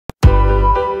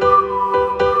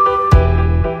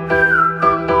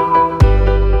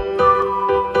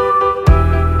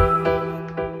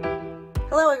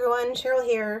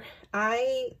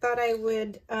thought I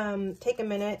would take a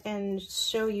minute and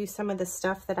show you some of the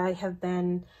stuff that I have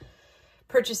been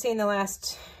purchasing the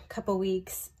last couple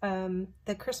weeks.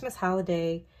 The Christmas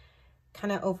holiday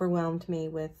kind of overwhelmed me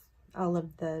with all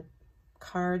of the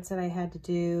cards that I had to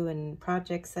do and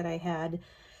projects that I had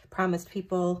promised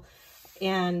people.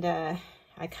 And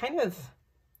I kind of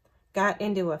got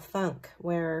into a funk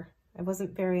where I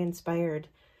wasn't very inspired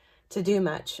to do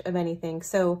much of anything.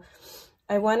 So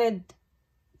I wanted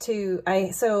to,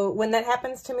 so when that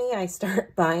happens to me, I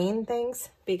start buying things,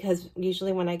 because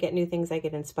usually when I get new things, I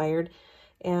get inspired.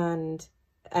 And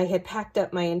I had packed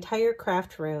up my entire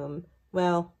craft room.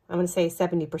 Well, I'm going to say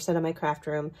 70% of my craft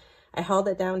room. I hauled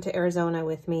it down to Arizona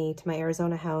with me, to my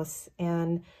Arizona house.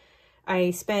 And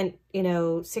I spent,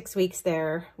 6 weeks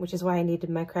there, which is why I needed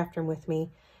my craft room with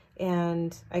me.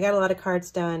 And I got a lot of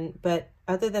cards done, but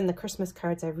other than the Christmas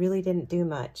cards, I really didn't do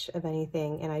much of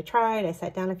anything. And I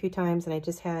sat down a few times, and I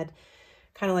just had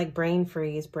kind of like brain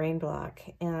freeze, brain block,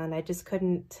 and I just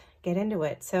couldn't get into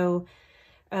it. So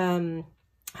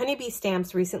Honeybee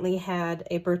Stamps recently had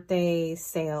a birthday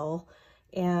sale,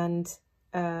 and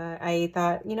I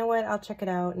thought, you know what, I'll check it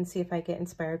out and see if I get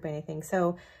inspired by anything.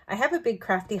 So I have a big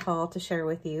crafty haul to share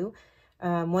with you.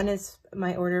 One is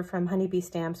my order from Honeybee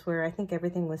Stamps, where I think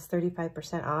everything was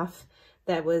 35% off.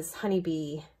 That was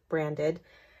Honeybee branded.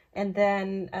 And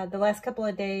then the last couple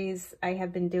of days, I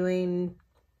have been doing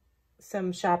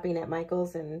some shopping at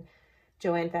Michael's and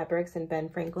Joanne Fabrics and Ben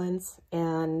Franklin's.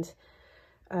 And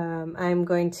I'm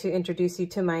going to introduce you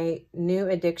to my new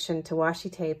addiction to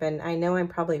washi tape. And I know I'm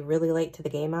probably really late to the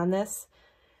game on this,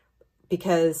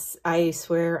 because I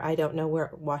swear I don't know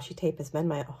where washi tape has been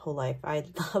my whole life. I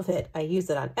love it. I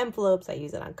use it on envelopes. I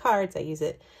use it on cards. I use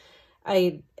it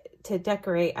to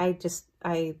decorate.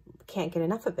 I can't get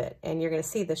enough of it. And you're going to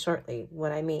see this shortly,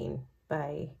 what I mean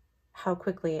by how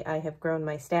quickly I have grown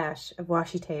my stash of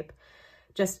washi tape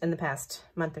just in the past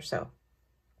month or so.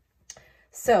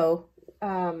 So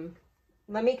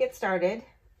let me get started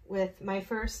with my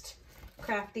first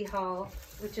crafty haul,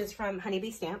 which is from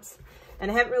Honeybee Stamps. And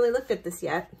I haven't really looked at this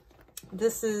yet.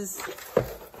 This is,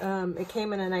 it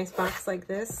came in a nice box like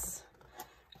this,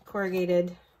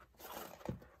 corrugated.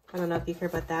 I don't know if you care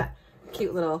about that.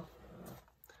 Cute little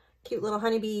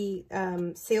Honeybee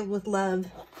sealed with love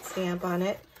stamp on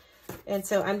it. And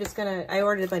so I'm just gonna, I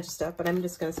ordered a bunch of stuff, but I'm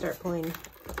just gonna start pulling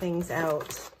things out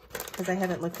because I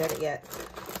haven't looked at it yet.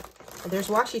 There's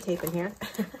washi tape in here.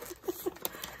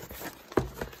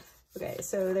 Okay,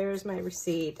 so there's my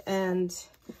receipt, and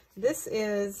this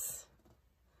is,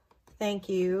 thank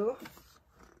you.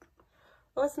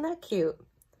 Oh, isn't that cute?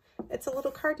 It's a little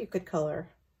card you could color.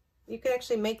 You could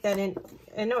actually make that in,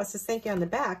 I know it says thank you on the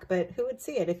back, but who would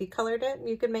see it? If you colored it,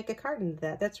 you could make a card into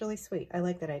that. That's really sweet. I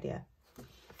like that idea.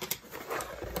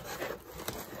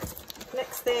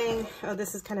 Next thing, oh,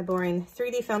 this is kind of boring.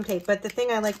 3D foam tape, but the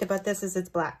thing I liked about this is it's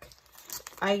black.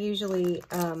 I usually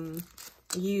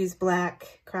use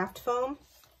black craft foam,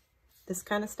 this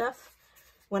kind of stuff,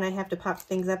 when I have to pop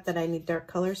things up that I need dark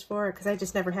colors for, because I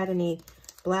just never had any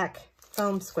black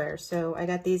foam squares. So I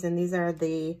got these, and these are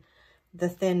the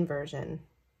thin version,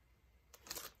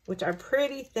 which are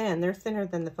pretty thin. They're thinner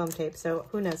than the foam tape, so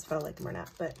who knows if I like them or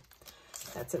not, but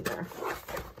that's in there.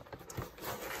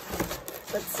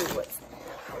 Let's see what's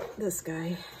this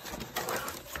guy.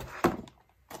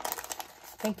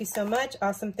 Thank you so much.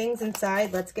 Awesome things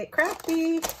inside. Let's get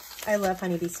crafty. I love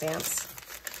Honeybee Stamps.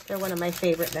 They're one of my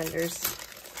favorite vendors.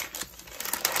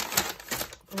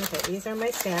 Okay, these are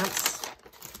my stamps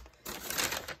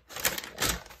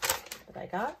that I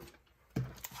got.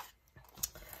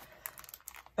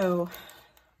 Oh,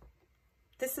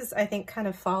 this is, I think, kind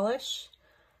of fallish,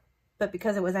 but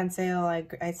because it was on sale,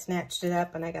 I snatched it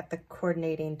up and I got the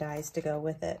coordinating dies to go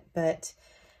with it. But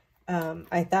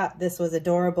I thought this was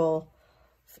adorable,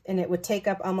 and it would take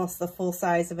up almost the full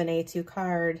size of an A2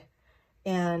 card.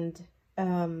 And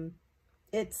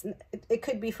it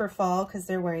could be for fall because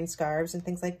they're wearing scarves and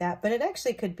things like that, but it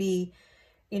actually could be,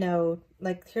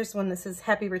 like here's one that says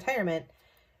happy retirement,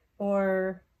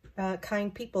 or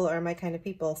kind people are my kind of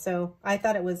people. So I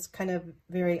thought it was kind of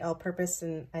very all-purpose,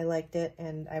 and I liked it,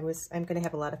 and I'm going to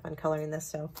have a lot of fun coloring this.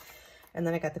 So, and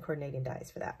then I got the coordinating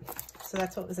dies for that. So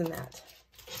that's what was in that.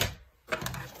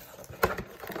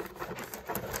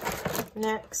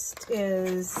 Next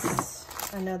is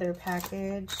another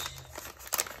package.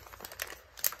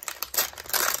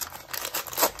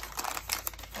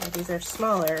 Oh, these are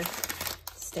smaller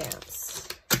stamps.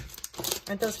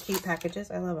 Aren't those cute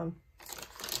packages? I love them.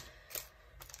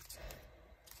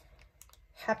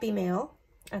 Happy Mail.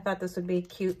 I thought this would be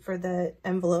cute for the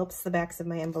envelopes, the backs of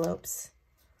my envelopes.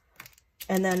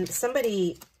 And then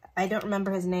somebody I don't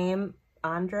remember his name.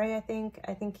 Andre, I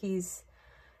think he's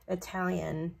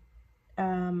Italian.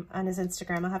 On his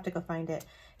Instagram, I'll have to go find it.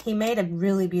 He made a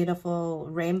really beautiful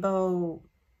rainbow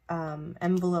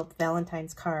envelope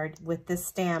Valentine's card with this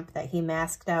stamp that he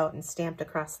masked out and stamped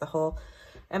across the whole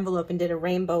envelope and did a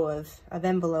rainbow of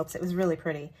envelopes. It was really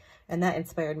pretty, and that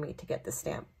inspired me to get this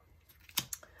stamp.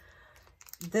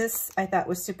 This I thought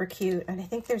was super cute, and I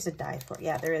think there's a die for it.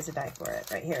 Yeah, there is a die for it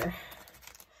right here.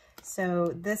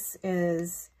 So this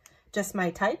is just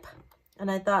my type,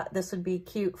 and I thought this would be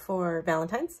cute for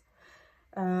Valentine's.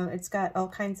 It's got all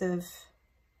kinds of,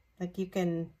 like, you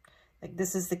can, like,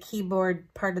 this is the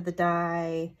keyboard part of the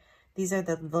die. These are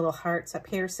the little hearts up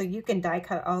here. So you can die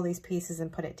cut all these pieces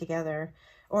and put it together,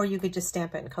 or you could just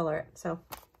stamp it and color it. So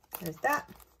there's that.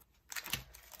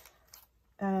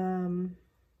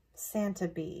 Santa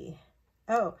bee.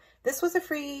 Oh, this was a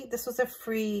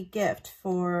free gift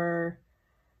for,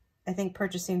 I think,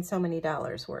 purchasing so many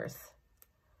dollars worth,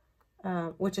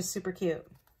 which is super cute.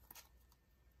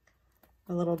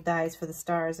 The little dies for the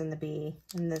stars and the bee,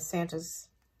 and the Santa's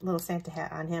little Santa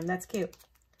hat on him. That's cute.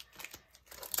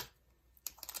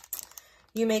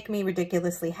 You make me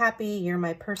ridiculously happy. You're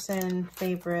my person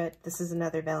favorite. This is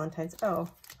another Valentine's. Oh,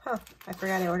 huh. I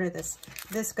forgot I ordered this.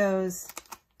 This goes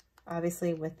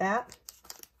obviously with that.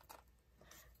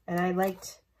 And I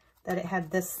liked that it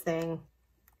had this thing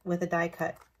with a die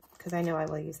cut, because I know I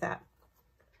will use that.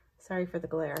 Sorry for the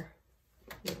glare.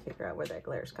 Let me figure out where that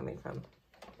glare is coming from.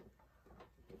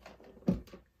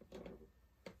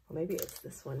 Maybe it's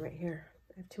this one right here.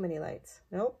 I have too many lights.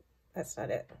 Nope, that's not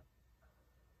it.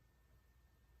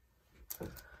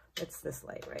 It's this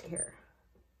light right here.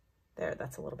 There,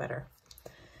 that's a little better.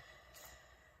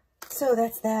 So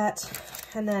that's that.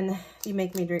 And then you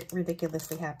make me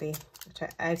ridiculously happy, which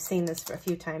I've seen this for a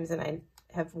few times, and I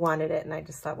have wanted it, and I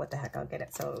just thought, what the heck, I'll get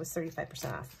it. So it was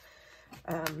 35% off.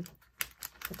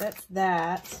 But that's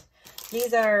that.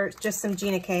 These are just some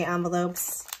Gina K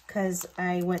envelopes, because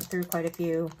I went through quite a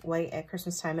few white at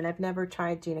Christmas time, and I've never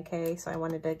tried Gina K, so I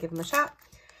wanted to give them a shot.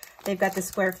 They've got the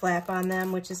square flap on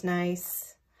them, which is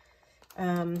nice.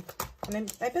 And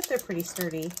I bet they're pretty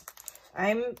sturdy.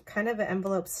 I'm kind of an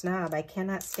envelope snob. I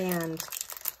cannot stand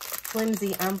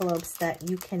flimsy envelopes that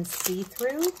you can see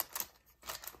through.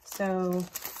 So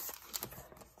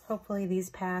hopefully these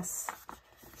pass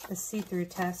the see-through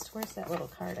test. Where's that little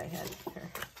card I had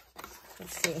here?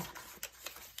 Let's see.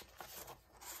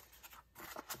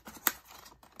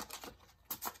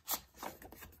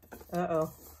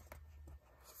 Uh-oh.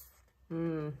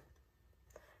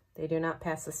 They do not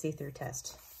pass the see-through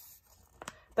test.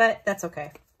 But that's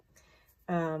okay.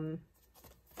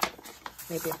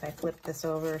 Maybe if I flip this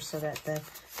over so that the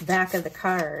back of the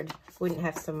card wouldn't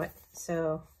have so much.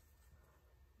 So,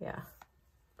 yeah.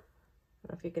 I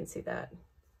don't know if you can see that.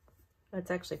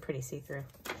 That's actually pretty see-through.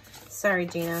 Sorry,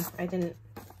 Gina. I didn't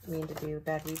mean to do a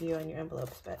bad review on your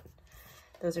envelopes, but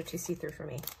those are too see-through for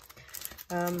me.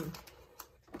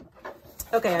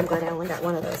 Okay, I'm glad I only got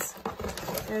one of those.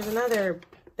 There's another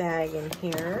bag in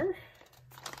here.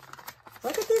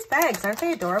 Look at these bags. Aren't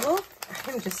they adorable?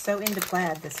 I'm just so into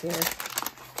plaid this year.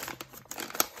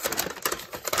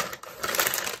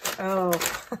 Oh,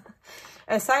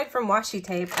 aside from washi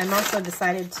tape, I'm also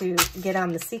decided to get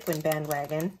on the sequin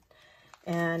bandwagon.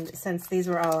 And since these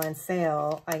were all on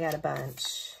sale, I got a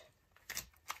bunch.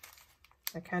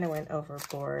 I kind of went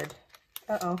overboard.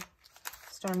 Uh-oh.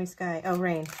 Stormy sky. Oh,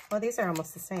 rain. Well, these are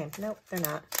almost the same. Nope, they're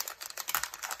not.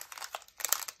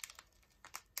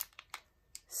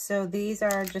 So these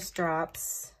are just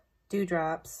drops,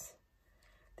 dewdrops.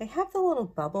 They have the little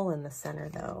bubble in the center,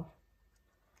 though.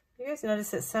 You guys notice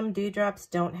that some dewdrops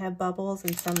don't have bubbles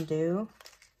and some do?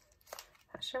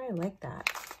 Not sure I like that.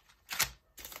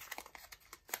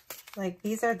 Like,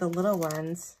 these are the little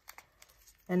ones.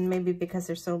 And maybe because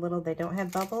they're so little, they don't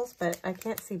have bubbles, but I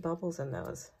can't see bubbles in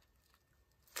those.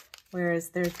 Whereas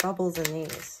there's bubbles in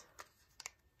these.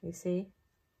 You see?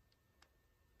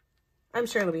 I'm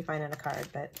sure it'll be fine on a card,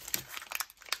 but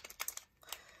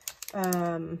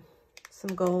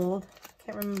some gold.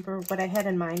 Can't remember what I had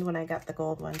in mind when I got the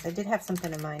gold ones. I did have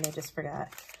something in mind, I just forgot.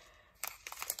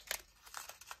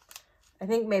 I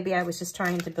think maybe I was just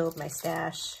trying to build my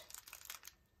stash.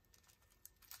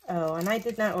 Oh, and I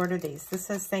did not order these. This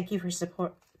says, thank you for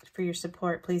your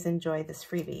support. Please enjoy this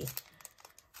freebie.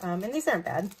 And these aren't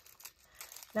bad.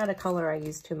 Not a color I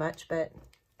use too much, but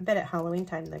I bet at Halloween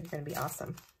time they're going to be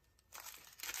awesome.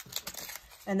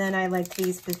 And then I like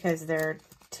these because they're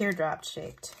teardrop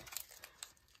shaped.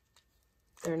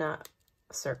 They're not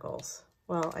circles.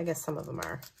 Well, I guess some of them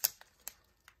are.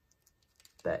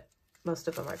 But most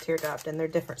of them are teardropped, and they're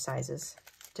different sizes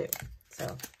too.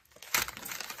 So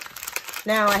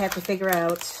now I have to figure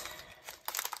out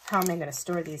how am I going to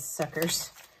store these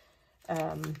suckers.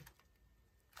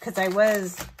 Because I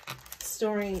was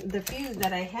storing the few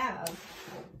that I have.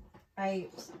 I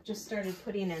just started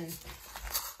putting in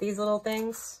these little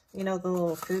things, you know, the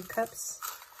little food cups.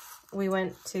 We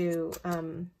went to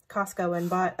Costco and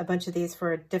bought a bunch of these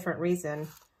for a different reason.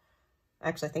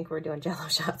 Actually, I think we're doing Jell-O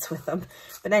shots with them.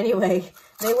 But anyway,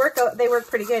 they work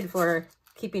pretty good for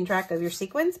keeping track of your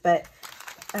sequins, but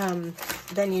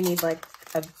then you need like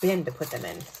a bin to put them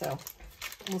in. So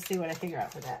we'll see what I figure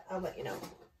out for that. I'll let you know.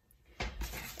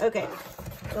 Okay,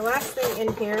 the last thing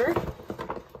in here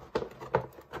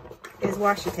is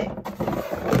washi tape.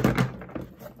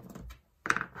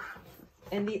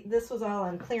 And this was all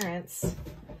on clearance.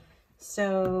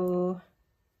 So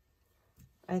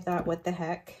I thought, what the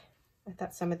heck? I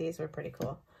thought some of these were pretty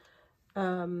cool.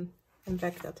 In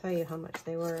fact, I'll tell you how much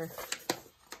they were.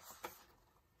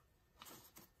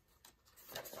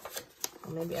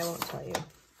 Well, maybe I won't tell you.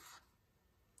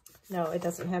 No, it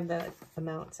doesn't have the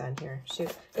amounts on here.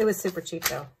 Shoot. It was super cheap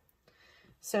though.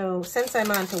 So since I'm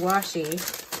on to washi,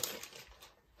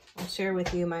 I'll share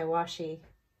with you my washi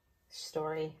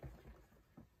story.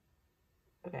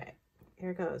 Okay,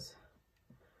 here goes.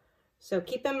 So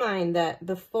keep in mind that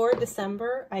before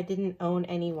December, I didn't own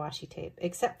any washi tape,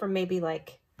 except for maybe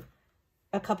like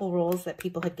a couple rolls that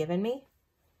people had given me.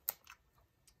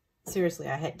 Seriously,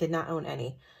 I did not own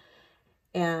any.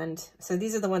 And so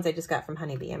these are the ones I just got from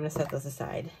Honeybee. I'm going to set those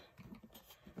aside.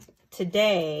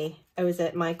 Today, I was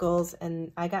at Michael's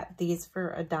and I got these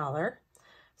for $1.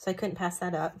 So I couldn't pass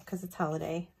that up because it's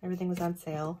holiday. Everything was on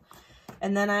sale.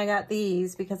 And then I got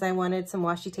these because I wanted some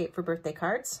washi tape for birthday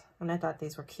cards. And I thought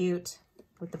these were cute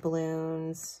with the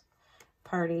balloons,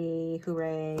 party,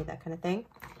 hooray, that kind of thing.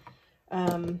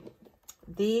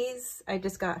 These I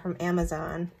just got from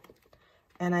Amazon.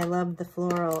 And I love the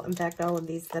floral. In fact, all of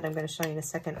these that I'm going to show you in a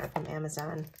second are from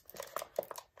Amazon.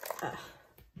 I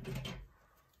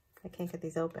can't get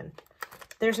these open.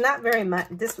 There's not very much.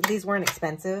 These weren't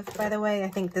expensive, by the way. I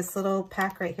think this little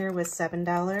pack right here was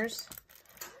 $7.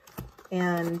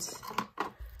 And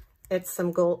it's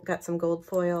some gold, got some gold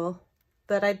foil.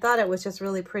 But I thought it was just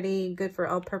really pretty, good for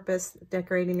all-purpose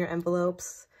decorating your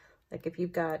envelopes. Like if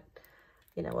you've got,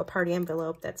 you know, a party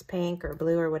envelope that's pink or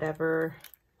blue or whatever,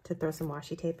 to throw some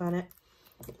washi tape on it.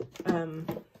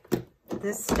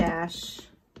 This stash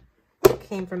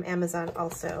came from Amazon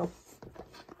also.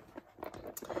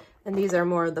 And these are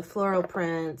more of the floral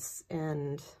prints,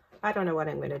 and I don't know what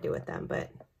I'm going to do with them, but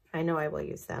I know I will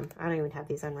use them. I don't even have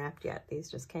these unwrapped yet.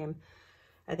 These just came,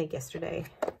 I think, yesterday.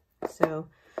 So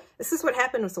this is what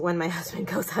happens when my husband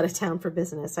goes out of town for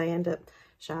business. I end up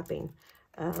shopping.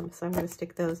 So I'm going to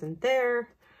stick those in there.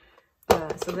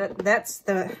 So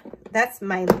that's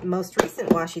my most recent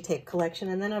washi tape collection.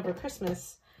 And then over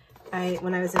Christmas,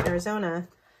 when I was in Arizona,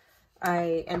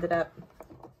 I ended up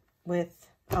with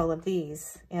all of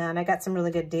these, and I got some really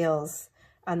good deals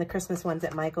on the Christmas ones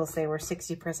at Michael's. They were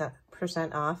 60%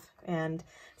 off, and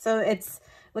so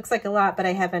looks like a lot, but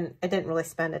I didn't really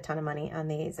spend a ton of money on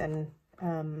these, and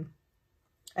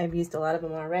I've used a lot of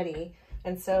them already.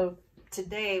 And so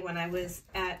today, when I was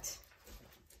at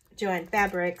Joann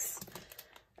Fabrics,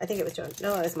 I think it was Joann,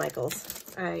 no, it was Michael's,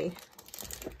 I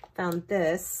found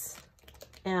this.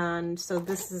 And so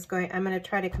this is I'm going to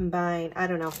try to combine, I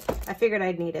don't know, I figured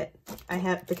I'd need it.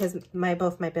 Because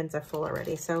both my bins are full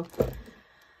already. So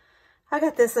I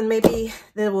got this, and maybe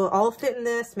they will all fit in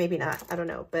this, maybe not, I don't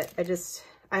know. But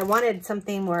I wanted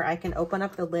something where I can open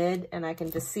up the lid and I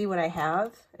can just see what I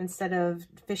have instead of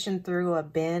fishing through a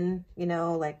bin, you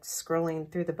know, like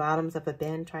scrolling through the bottoms of a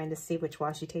bin, trying to see which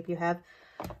washi tape you have.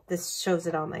 This shows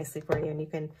it all nicely for you, and you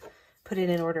can put it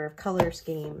in order of color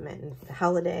scheme and the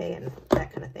holiday and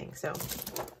that kind of thing. So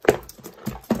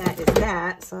that is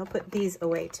that. So I'll put these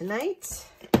away tonight.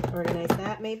 Organize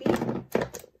that maybe.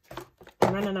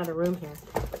 I'm running out of room here.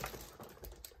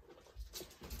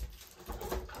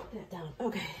 Put that down.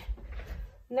 Okay.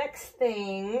 Next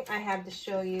thing I have to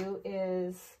show you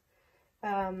is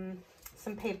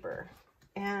some paper.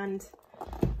 And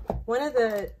one of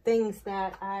the things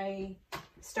that I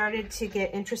started to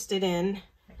get interested in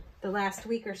the last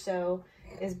week or so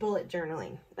is bullet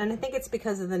journaling. And I think it's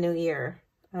because of the new year.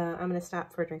 I'm going to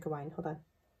stop for a drink of wine. Hold on.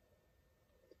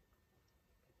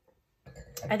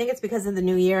 I think it's because of the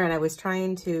new year, and I was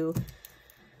trying to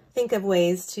think of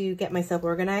ways to get myself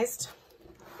organized.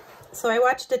 So I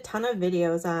watched a ton of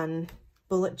videos on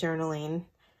bullet journaling,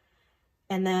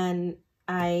 and then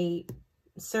I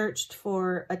searched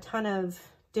for a ton of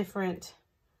different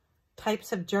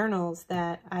types of journals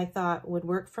that I thought would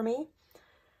work for me.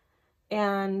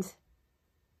 And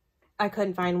I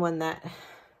couldn't find one that,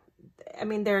 I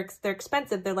mean, they're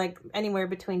expensive. They're like anywhere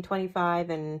between $25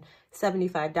 and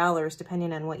 $75,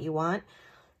 depending on what you want.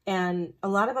 And a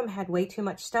lot of them had way too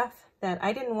much stuff that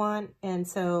I didn't want. And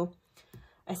so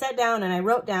I sat down and I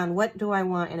wrote down, what do I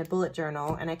want in a bullet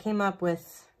journal? And I came up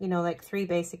with, you know, like 3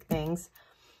 basic things.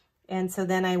 And so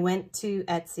then I went to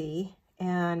Etsy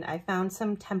and I found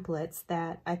some templates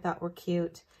that I thought were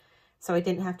cute, so I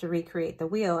didn't have to recreate the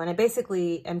wheel. And I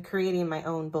basically am creating my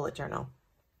own bullet journal.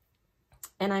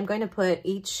 And I'm going to put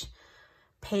each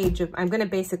page of, I'm going to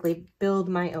basically build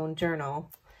my own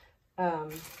journal.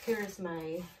 Here's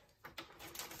my,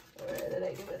 where did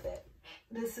I do with it?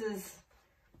 This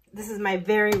is my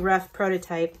very rough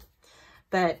prototype,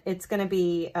 but it's going to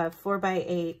be a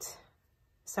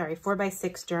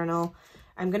 4x6 journal.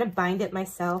 I'm going to bind it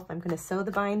myself. I'm going to sew the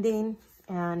binding,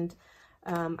 and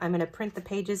I'm going to print the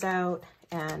pages out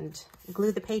and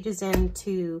glue the pages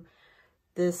into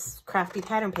this crafty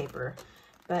pattern paper.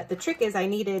 But the trick is I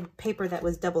needed paper that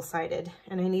was double-sided,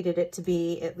 and I needed it to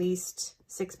be at least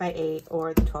 6x8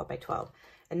 or the 12x12.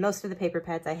 And most of the paper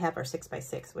pads I have are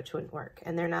 6x6, which wouldn't work,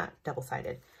 and they're not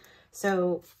double-sided.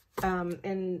 So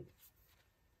in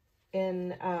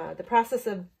the process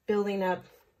of building up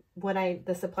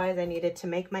the supplies I needed to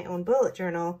make my own bullet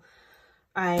journal,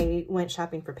 I went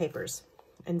shopping for papers.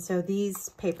 And so these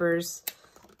papers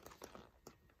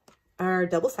are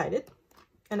double-sided,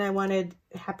 and I wanted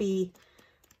happy,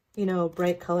 you know,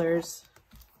 bright colors.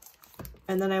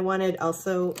 And then I wanted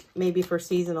also maybe for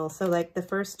seasonal. So like the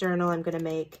first journal I'm going to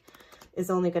make is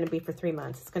only going to be for 3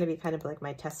 months. It's going to be kind of like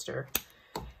my tester.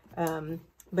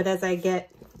 But as I get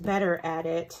better at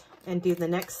it and do the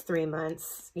next 3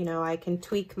 months, you know, I can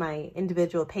tweak my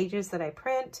individual pages that I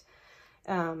print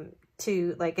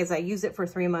to, like, as I use it for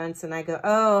 3 months and I go,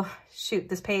 oh, shoot,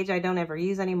 this page I don't ever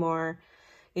use anymore,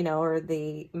 you know, or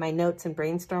my notes and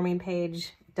brainstorming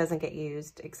page doesn't get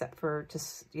used except for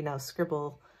just, you know,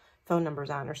 scribble phone numbers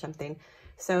on or something.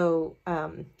 So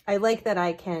I like that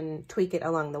I can tweak it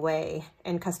along the way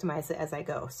and customize it as I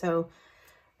go. So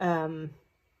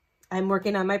I'm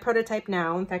working on my prototype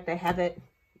now. In fact, I have it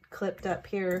clipped up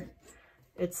here.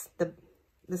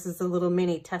 This is a little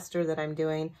mini tester that I'm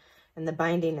doing, and the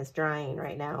binding is drying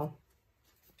right now.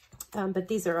 But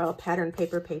these are all pattern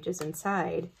paper pages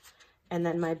inside, and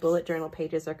then my bullet journal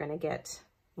pages are going to get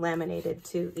laminated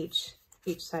to each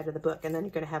side of the book, and then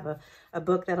you're going to have a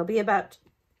book that'll be about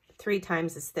 3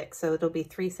 times as thick. So it'll be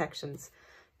 3 sections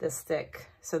this thick.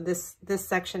 So this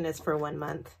section is for 1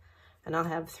 month, and I'll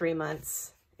have 3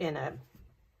 months in a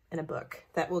book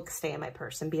that will stay in my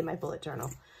purse and be in my bullet journal.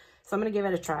 So I'm going to give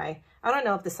it a try. I don't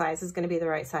know if the size is going to be the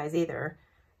right size either,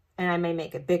 and I may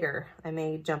make it bigger. I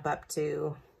may jump up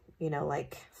to, you know,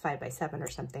 like 5x7 or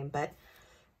something, but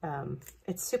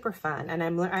it's super fun. And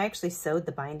I actually sewed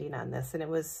the binding on this, and I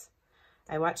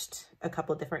watched a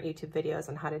couple different YouTube videos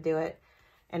on how to do it,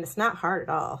 and it's not hard at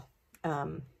all.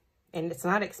 And it's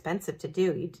not expensive to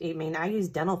do. I mean, I use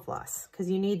dental floss because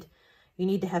you need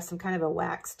to have some kind of a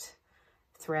waxed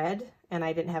thread, and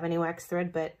I didn't have any waxed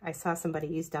thread, but I saw somebody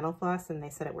use dental floss and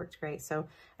they said it worked great. So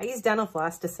I used dental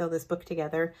floss to sew this book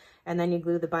together, and then you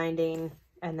glue the binding,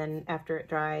 and then after it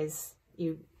dries,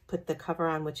 you put the cover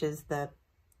on, which is the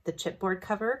chipboard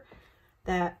cover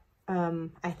that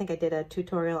I think I did a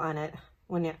tutorial on it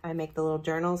when I make the little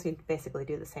journals. You basically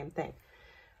do the same thing.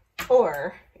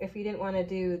 Or if you didn't want to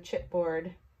do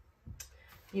chipboard,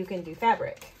 you can do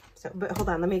fabric. So, but hold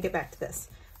on, let me get back to this.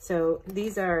 So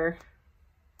these are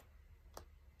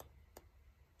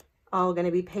all going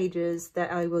to be pages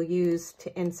that I will use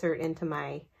to insert into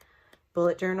my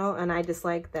bullet journal. And I just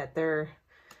like that they're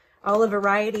all a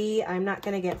variety. I'm not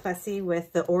going to get fussy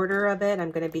with the order of it.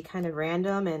 I'm going to be kind of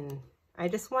random, and I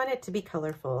just want it to be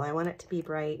colorful. I want it to be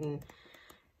bright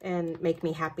and make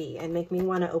me happy and make me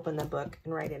want to open the book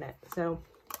and write in it. So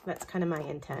that's kind of my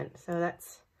intent. So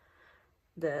that's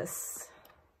this.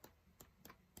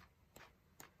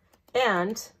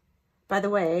 And by the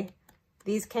way,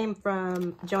 these came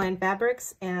from Joann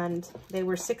Fabrics, and they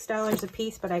were $6 a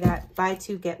piece, but I got buy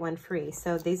 2 get 1 free.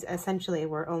 So these essentially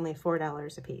were only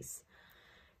 $4 a piece,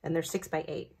 and they're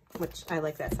 6x8, which I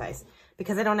like that size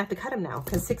because I don't have to cut them now,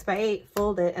 because 6x8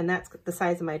 fold it, and that's the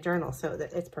size of my journal, so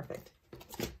that it's perfect.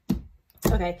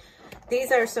 Okay,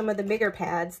 these are some of the bigger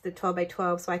pads, the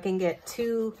 12x12, so I can get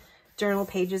 2 journal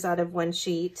pages out of 1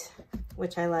 sheet,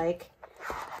 which I like.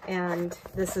 And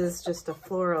this is just a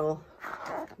floral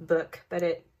book,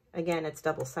 but again, it's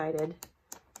double-sided.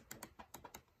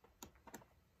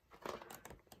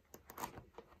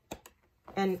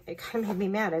 And it kind of made me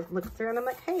mad. I looked through and I'm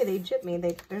like, hey, they gypped me.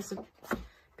 There's a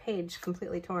page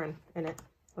completely torn in it,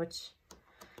 which,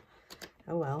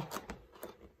 oh well.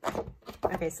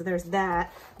 Okay, so there's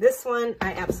that. This one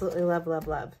I absolutely love, love,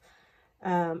 love.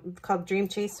 Called Dream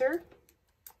Chaser.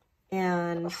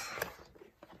 And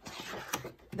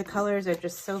the colors are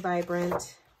just so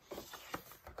vibrant.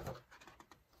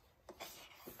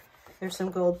 There's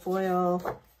some gold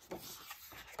foil.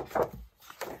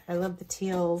 I love the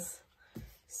teals.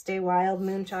 Stay Wild,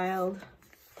 Moonchild.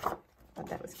 Thought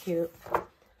that was cute.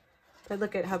 But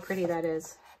look at how pretty that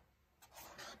is.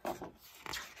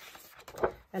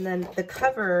 And then the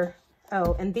cover,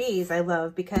 oh, and these I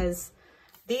love because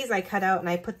these I cut out and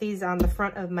I put these on the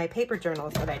front of my paper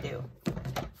journals that I do.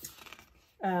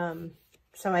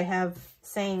 So I have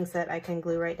sayings that I can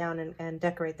glue right down and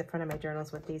decorate the front of my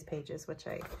journals with these pages, which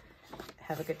I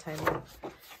have a good time with.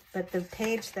 But the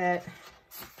page that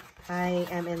I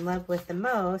am in love with the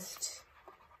most,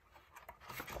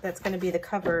 that's going to be the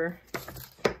cover.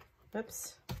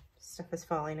 Oops, stuff is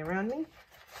falling around me.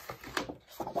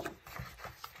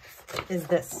 Is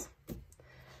this.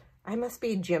 I must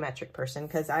be a geometric person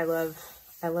because I love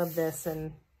this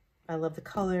and I love the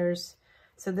colors.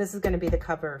 So this is going to be the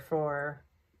cover for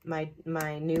my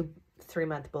new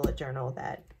 3-month bullet journal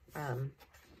that I'm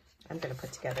going to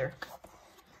put together.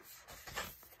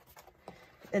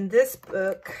 And this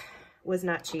book was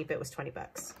not cheap. It was 20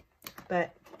 bucks,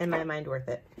 but in my mind worth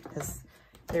it because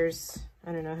there's,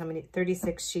 I don't know how many,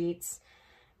 36 sheets,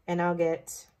 and I'll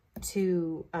get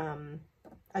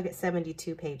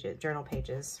 72 pages, journal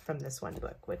pages from this one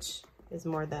book, which is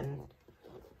more than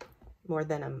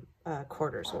a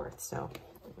quarter's worth. So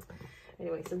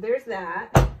anyway, so there's that.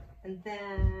 And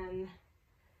then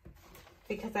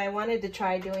because I wanted to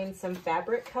try doing some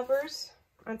fabric covers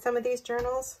on some of these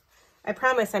journals, I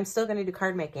promise I'm still going to do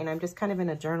card making. I'm just kind of in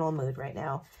a journal mood right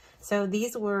now. So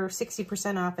these were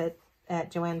 60% off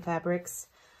at Joann Fabrics,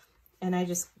 and I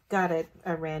just got a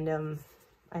random,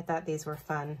 I thought these were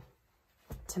fun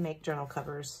to make journal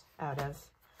covers out of.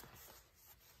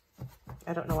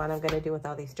 I don't know what I'm going to do with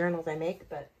all these journals I make,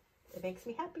 but it makes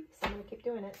me happy, so I'm going to keep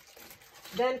doing it.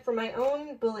 Then for my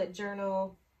own bullet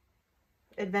journal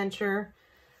adventure,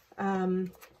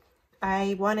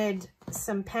 I wanted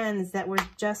some pens that were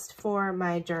just for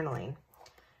my journaling.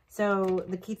 So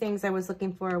the key things I was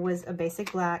looking for was a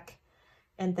basic black,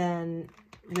 and then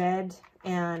red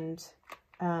and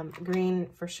green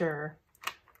for sure.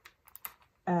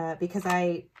 Because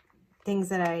things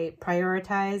that I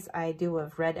prioritize, I do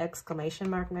a red exclamation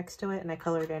mark next to it, and I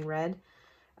colored in red.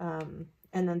 And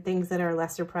then things that are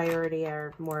lesser priority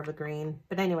are more of a green.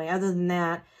 But anyway, other than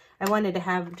that, I wanted to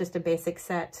have just a basic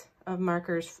set of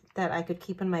markers that I could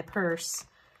keep in my purse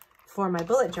for my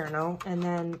bullet journal. And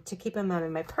then to keep them out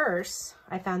of my purse,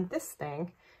 I found this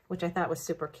thing, which I thought was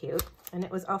super cute. And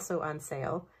it was also on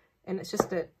sale. And it's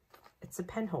just it's a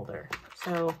pen holder.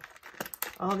 So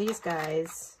all these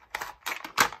guys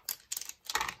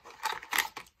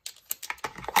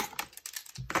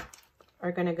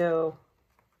are going to go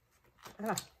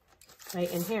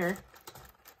right in here,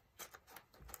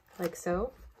 like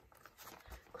so.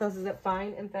 Closes up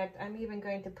fine. In fact, I'm even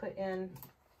going to put in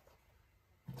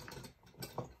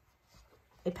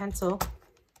a pencil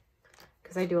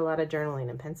because I do a lot of journaling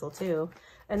in pencil too.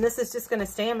 And this is just going to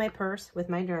stay in my purse with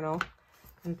my journal.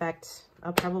 In fact,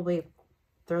 I'll probably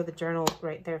throw the journal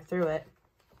right there through it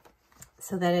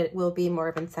so that it will be more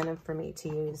of incentive for me to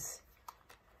use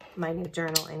my new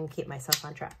journal and keep myself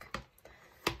on track.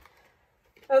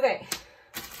 Okay,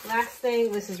 last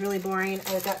thing, this is really boring.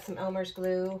 I got some Elmer's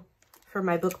glue for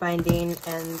my bookbinding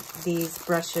and these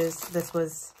brushes. This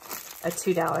was a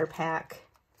 $2 pack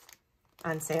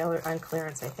on sale or on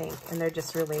clearance, I think. And they're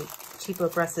just really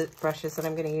cheapo brushes that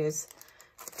I'm going to use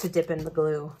to dip in the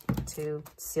glue to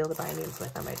seal the bindings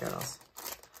with on my journals.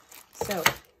 So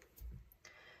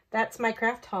that's my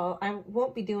craft haul. I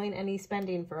won't be doing any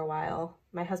spending for a while.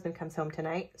 My husband comes home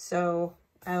tonight, so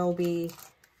I'll be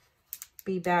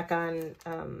back on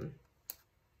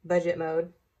budget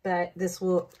mode, but this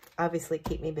will obviously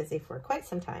keep me busy for quite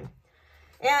some time.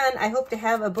 And I hope to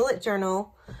have a bullet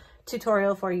journal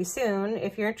tutorial for you soon.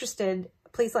 If you're interested,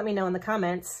 please let me know in the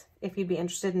comments if you'd be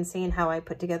interested in seeing how I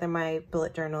put together my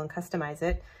bullet journal and customize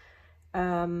it.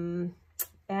 And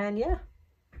yeah,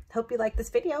 hope you like this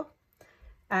video.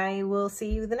 I will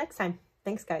see you the next time.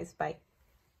 Thanks guys, bye.